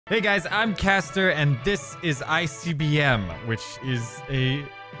Hey guys, I'm Castor, and this is ICBM, which is a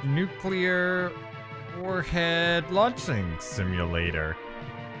nuclear warhead launching simulator.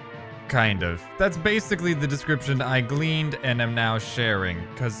 Kind of. That's basically the description I gleaned and am now sharing,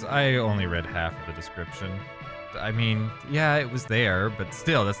 because I only read half of the description. I mean, yeah, it was there, but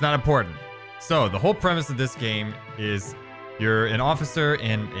still, that's not important. So, the whole premise of this game is you're an officer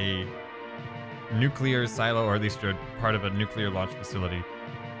in a nuclear silo, or at least you're part of a nuclear launch facility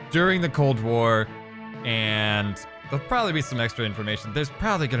during the Cold War, and there'll probably be some extra information. There's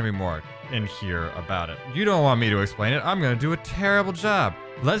probably going to be more in here about it. You don't want me to explain it. I'm going to do a terrible job.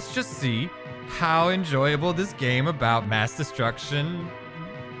 Let's just see how enjoyable this game about mass destruction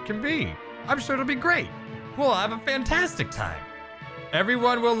can be. I'm sure it'll be great. We'll have a fantastic time.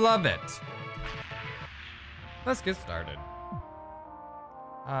 Everyone will love it. Let's get started.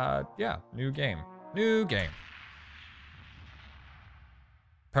 Yeah, new game. New game.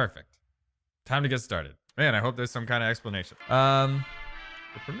 Perfect. Time to get started. Man, I hope there's some kind of explanation.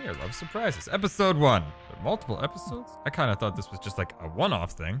 The premiere loves surprises. Episode 1. But multiple episodes? I kind of thought this was just like a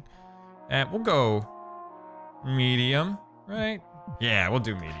one-off thing. And we'll go medium, right? Yeah, we'll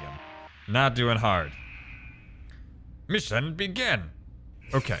do medium. Not doing hard. Mission begin.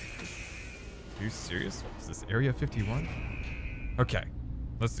 Okay. Are you serious? Is this Area 51? Okay.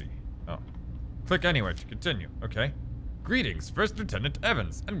 Let's see. Oh. Click anywhere to continue. Okay. Greetings, First Lieutenant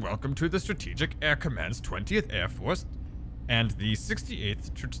Evans, and welcome to the Strategic Air Command's 20th Air Force and the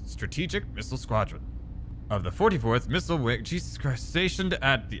 68th Strategic Missile Squadron of the 44th Missile Wing, Jesus Christ, stationed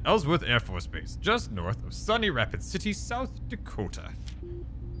at the Ellsworth Air Force Base, just north of Sunny Rapid City, South Dakota.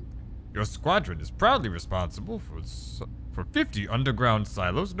 Your squadron is proudly responsible for 50 underground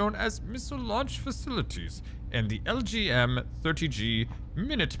silos known as missile launch facilities and the LGM-30G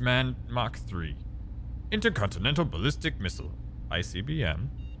Minuteman Mach 3. Intercontinental Ballistic Missile, ICBM,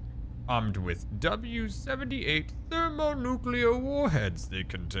 armed with W-78 thermonuclear warheads they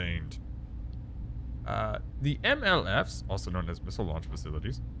contained. The MLFs, also known as missile launch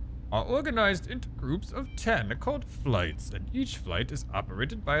facilities, are organized into groups of 10 called flights, and each flight is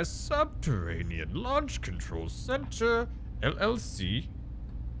operated by a subterranean launch control center, LCC,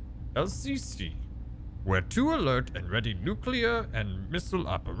 where 2 alert and ready nuclear and missile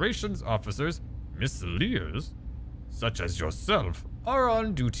operations officers, missileers, such as yourself, are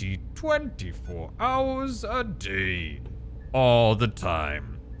on duty 24 hours a day, all the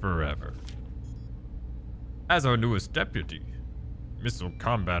time, forever. As our newest deputy, Missile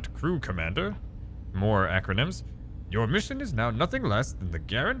Combat Crew Commander, more acronyms, your mission is now nothing less than the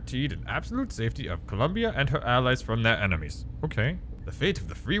guaranteed and absolute safety of Columbia and her allies from their enemies. Okay. The fate of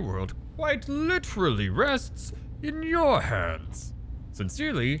the free world quite literally rests in your hands.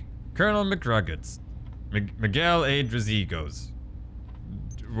 Sincerely, Colonel McRuggets. Miguel A. Drazigos.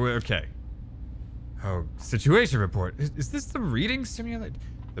 Okay. Oh, situation report. Is this the reading simulator?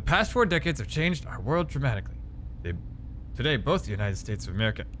 The past 4 decades have changed our world dramatically. Today, both the United States of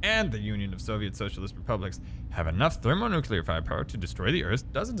America and the Union of Soviet Socialist Republics have enough thermonuclear firepower to destroy the Earth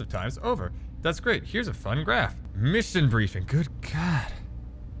dozens of times over. That's great. Here's a fun graph. Mission briefing. Good God.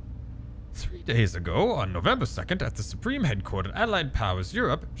 3 days ago, on November 2nd, at the Supreme Headquartered Allied Powers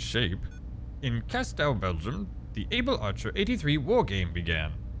Europe, SHAPE, in Castor, Belgium, the Able Archer 83 war game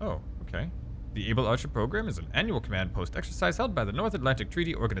began. Oh, okay. The Able Archer program is an annual command post exercise held by the North Atlantic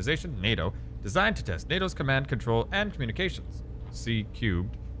Treaty Organization, NATO, designed to test NATO's command, control, and communications.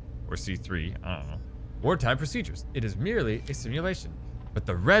 C3, I don't know. Wartime procedures. It is merely a simulation. But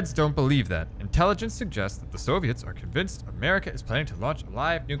the Reds don't believe that. Intelligence suggests that the Soviets are convinced America is planning to launch a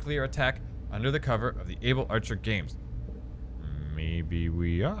live nuclear attack under the cover of the Able Archer games. Maybe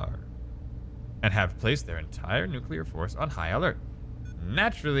we are. And have placed their entire nuclear force on high alert.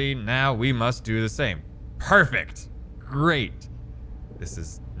 Naturally, now we must do the same. Perfect. Great. This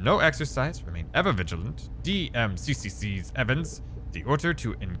is no exercise. Remain ever vigilant. DMCCC's Evans. The order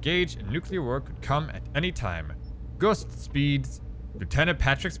to engage in nuclear war could come at any time. Ghost speeds. Lieutenant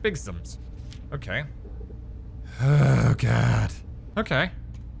Patrick Spigsums. Okay. Oh, God. Okay.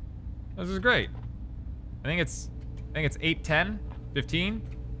 This is great. I think it's 8:10, 15.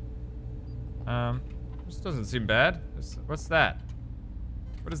 This doesn't seem bad. What's that?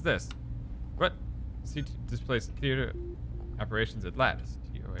 What is this? What? Displays theater operations at Lattice.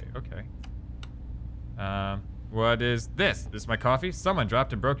 TOA. Okay. What is this? This is my coffee? Someone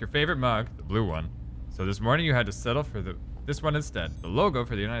dropped and broke your favorite mug, the blue one. So this morning you had to settle for this one instead. The logo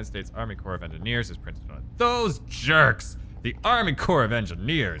for the United States Army Corps of Engineers is printed on it. Those jerks! The Army Corps of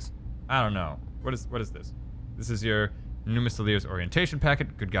Engineers! I don't know. What is this? This is your new Missileers orientation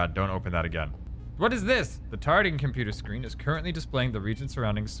packet. Good God, don't open that again. What is this? The targeting computer screen is currently displaying the region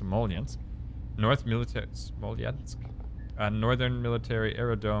surrounding Smolensk, northern military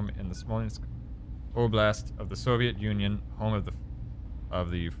aerodrome in the Smolensk Oblast of the Soviet Union, home of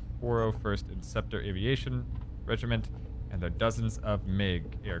the 401st Interceptor Aviation Regiment, and their dozens of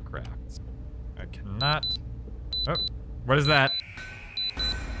MiG aircrafts. I cannot... Oh, what is that?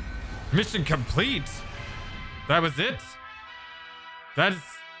 Mission complete! That was it?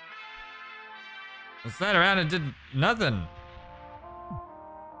 I sat around and did nothing.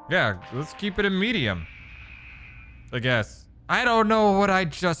 Yeah, let's keep it a medium, I guess. I don't know what I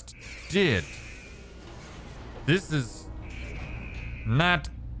just did. This is not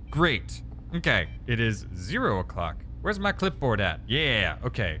great. Okay, it is 0 o'clock. Where's my clipboard at? Yeah,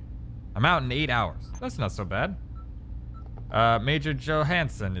 okay. I'm out in 8 hours. That's not so bad. Major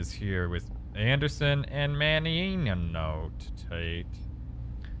Johansson is here with Anderson and Manino to take.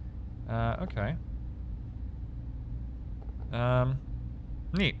 Okay.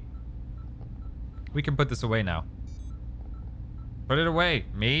 Neat. We can put this away now. Put it away,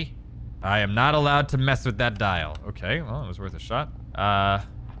 me. I am not allowed to mess with that dial. Okay, well, it was worth a shot.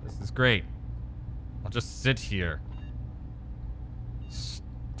 This is great. I'll just sit here.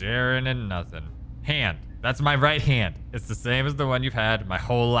 Staring at nothing. Hand. That's my right hand. It's the same as the one you've had my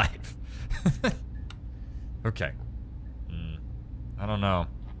whole life. Okay. I don't know.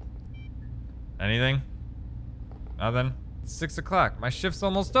 Anything? Nothing? It's 6 o'clock. My shift's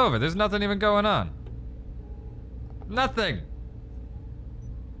almost over. There's nothing even going on. Nothing!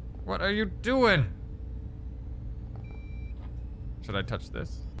 What are you doing? Should I touch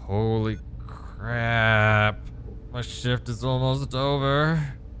this? Holy crap. My shift is almost over.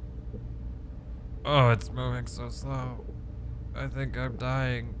 Oh, it's moving so slow. I think I'm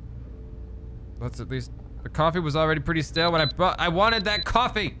dying. Let's at least... The coffee was already pretty stale when I wanted that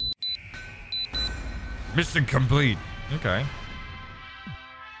coffee! Mission complete. Okay.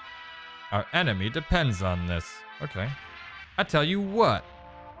 Our enemy depends on this. Okay. I tell you what.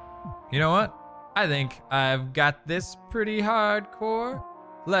 You know what? I think I've got this pretty hardcore.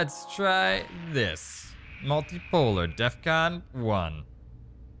 Let's try this. Multipolar DEFCON 1.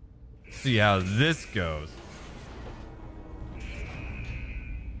 See how this goes.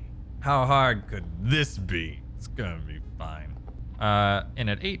 How hard could this be? It's gonna be fine. In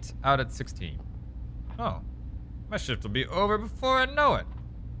at 8, out at 16. Oh, my shift will be over before I know it.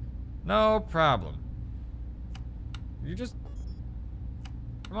 No problem. You just...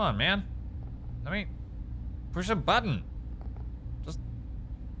 Come on, man. I mean, push a button. Just...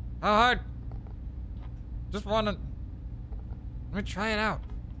 How hard? Just wanna... Let me try it out.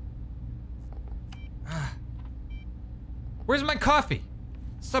 Where's my coffee?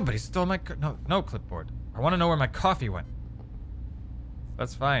 Somebody stole my... No clipboard. I want to know where my coffee went.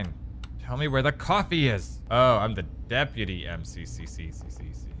 That's fine. Tell me where the coffee is. Oh, I'm the deputy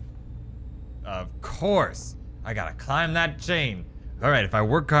MCCCCCC. Of course. I gotta climb that chain. All right, if I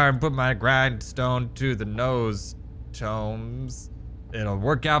work hard and put my grindstone to the nose tomes, it'll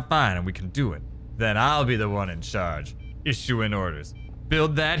work out fine and we can do it. Then I'll be the one in charge, issuing orders.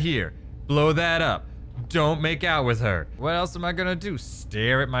 Build that here. Blow that up. Don't make out with her. What else am I gonna do?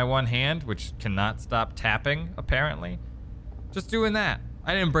 Stare at my one hand, which cannot stop tapping, apparently? Just doing that.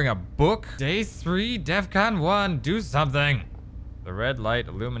 I didn't bring a book. Day 3, DEFCON 1, do something. The red light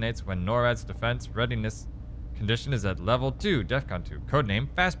illuminates when NORAD's defense readiness condition is at level 2, DEFCON 2, codename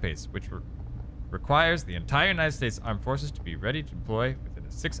Fast Pace, which requires the entire United States Armed Forces to be ready to deploy within a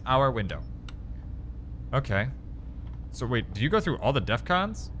 6-hour window. Okay. So wait, do you go through all the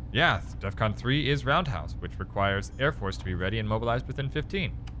DEFCONs? Yeah, DEFCON 3 is Roundhouse, which requires Air Force to be ready and mobilized within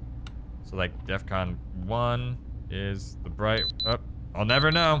 15. So like DEFCON 1 is the bright... Oh, I'll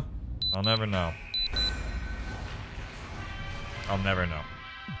never know. I'll never know. I'll never know.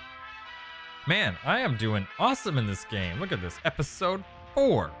 Man, I am doing awesome in this game. Look at this, episode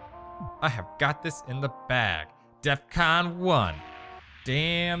 4. I have got this in the bag. DEFCON 1.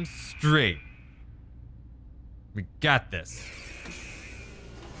 Damn straight. We got this.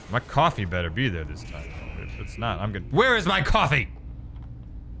 My coffee better be there this time. If it's not, I'm good. Where is my coffee?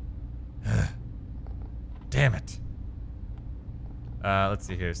 Damn it. Let's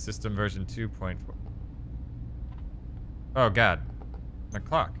see here. System version 2.4. Oh, God. My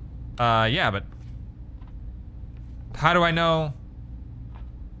clock. Yeah, but... How do I know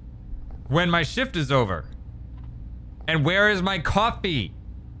when my shift is over? And where is my coffee?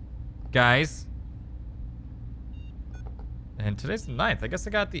 Guys. And today's the 9th. I guess I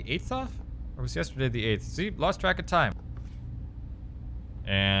got the 8th off? Or was yesterday the 8th? See, lost track of time.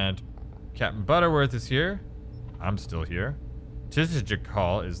 And Captain Butterworth is here. I'm still here.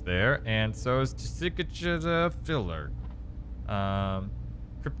 Tisigicol is there, and so is Tisigicita Filler.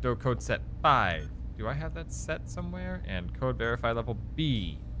 Crypto code set 5. Do I have that set somewhere? And code verify level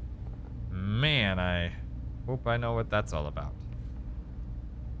B. Man, I hope I know what that's all about.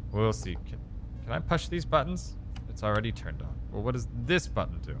 We'll see. Can I push these buttons? It's already turned on. Well, what does this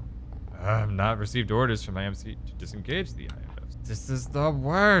button do? I've not received orders from my MC to disengage the IFFs. This is the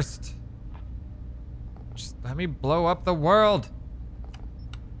worst. Just let me blow up the world.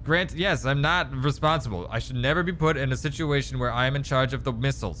 Granted, yes, I'm not responsible. I should never be put in a situation where I'm in charge of the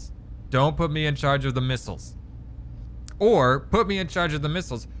missiles. Don't put me in charge of the missiles. Or put me in charge of the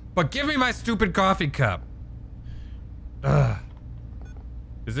missiles, but give me my stupid coffee cup. Ugh.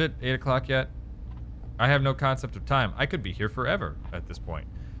 Is it 8 o'clock yet? I have no concept of time. I could be here forever at this point.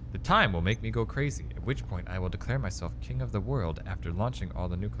 The time will make me go crazy, at which point I will declare myself king of the world after launching all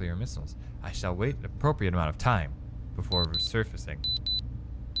the nuclear missiles. I shall wait an appropriate amount of time before resurfacing.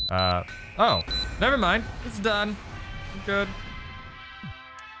 Oh, never mind. It's done. I'm good.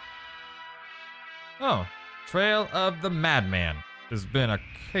 Oh, Trail of the Madman. Has been a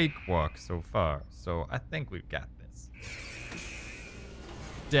cakewalk so far, so I think we've got this.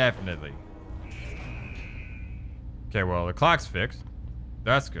 Definitely. Okay, well, the clock's fixed.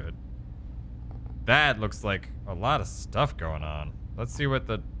 That's good. That looks like a lot of stuff going on. Let's see what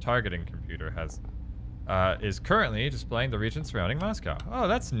the targeting computer has. Is currently displaying the region surrounding Moscow. Oh,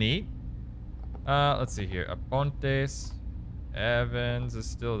 that's neat. Let's see here. Apontes. Evans is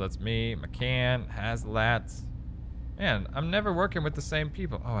still, that's me. McCann. Haslats. Man, I'm never working with the same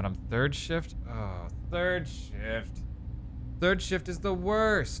people. Oh, and I'm third shift? Oh, third shift. Third shift is the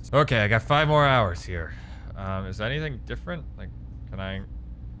worst. Okay, I got 5 more hours here. Is there anything different? Like, can I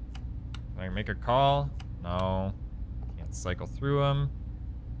make a call? No. Can't cycle through them.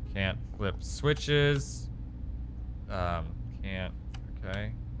 Can't flip switches. Can't.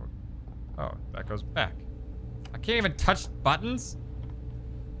 Okay. Oh, that goes back. I can't even touch buttons?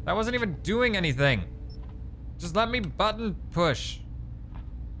 That wasn't even doing anything. Just let me button push.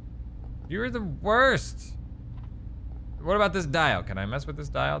 You're the worst. What about this dial? Can I mess with this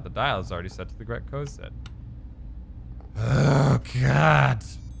dial? The dial is already set to the correct code set. Oh, God.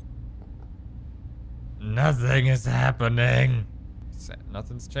 Nothing is happening.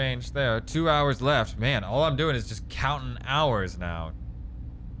 Nothing's changed there. 2 hours left. Man, all I'm doing is just counting hours now.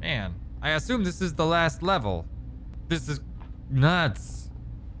 Man, I assume this is the last level. This is nuts.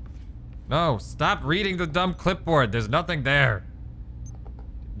 No, stop reading the dumb clipboard. There's nothing there.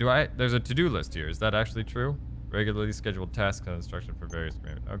 There's a to-do list here. Is that actually true? Regularly scheduled tasks and instruction for various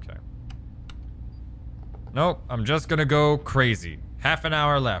commitments. Okay. Nope, I'm just gonna go crazy. Half an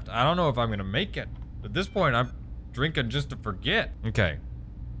hour left. I don't know if I'm gonna make it. At this point, I'm drinking just to forget. Okay.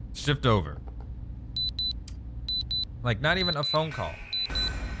 Shift over. Like, not even a phone call.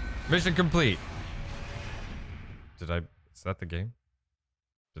 Mission complete. Is that the game?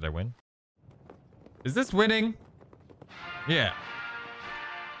 Did I win? Is this winning? Yeah.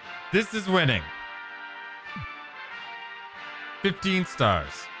 This is winning. 15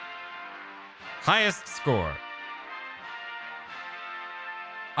 stars. Highest score.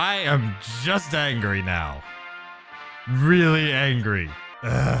 I am just angry now. Really angry.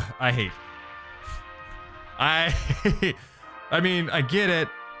 Ugh, I hate. I mean, I get it.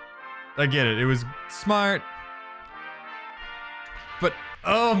 I get it. It was smart. But,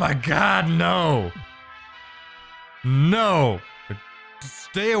 oh my God, no. No.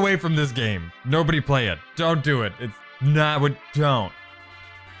 Stay away from this game. Nobody play it. Don't do it. It's not what, don't.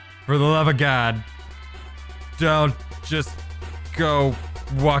 For the love of God, don't just go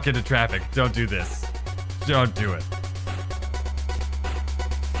walk into traffic. Don't do this. Don't do it.